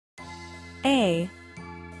A.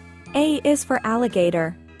 A is for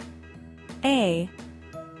alligator. A.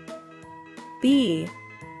 B.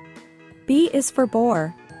 B is for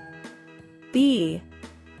boar. B.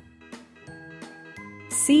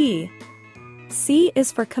 C. C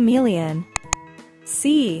is for chameleon.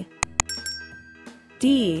 C.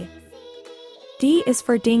 D. D is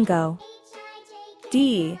for dingo.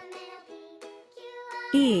 D.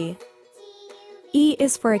 E. E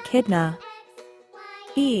is for echidna.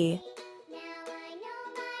 E.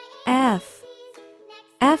 F.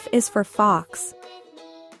 F is for fox.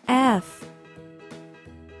 F.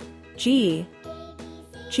 G.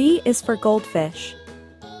 G is for goldfish.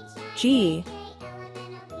 G.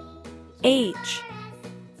 H.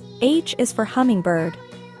 H is for hummingbird.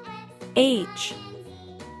 H.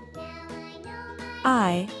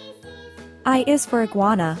 I. I is for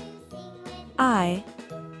iguana. I.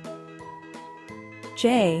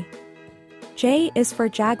 J. J is for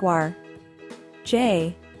jaguar.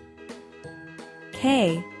 J.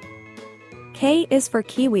 K. K is for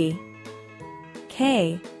kiwi.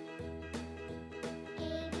 K.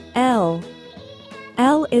 L.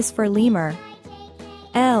 L is for lemur.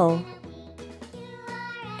 L.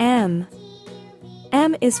 M.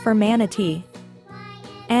 M is for manatee.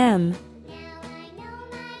 M.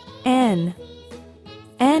 N.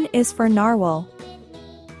 N is for narwhal.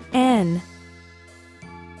 N.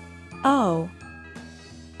 O.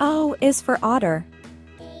 O is for otter.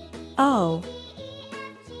 O.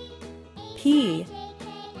 P.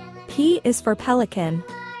 P is for pelican.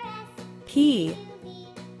 P.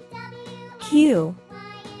 Q.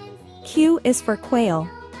 Q is for quail.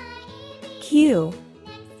 Q.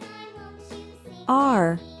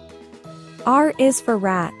 R. R is for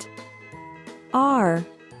rat. R.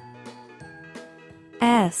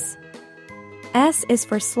 S. S is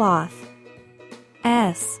for sloth.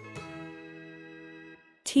 S.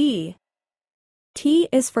 T. T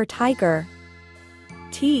is for tiger.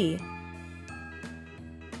 T.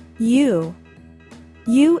 U.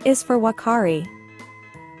 U is for wakari.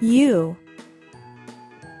 U.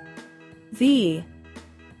 V.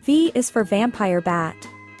 V is for vampire bat.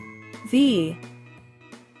 V.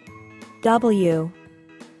 W.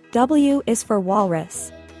 W is for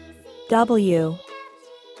walrus. W.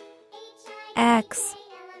 X.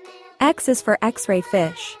 X is for X-ray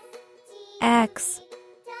fish. X.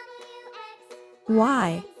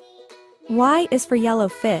 Y. Y is for yellow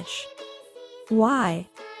fish. Y.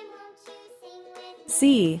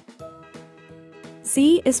 Z.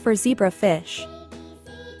 Z is for zebra fish.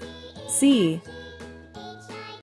 Z.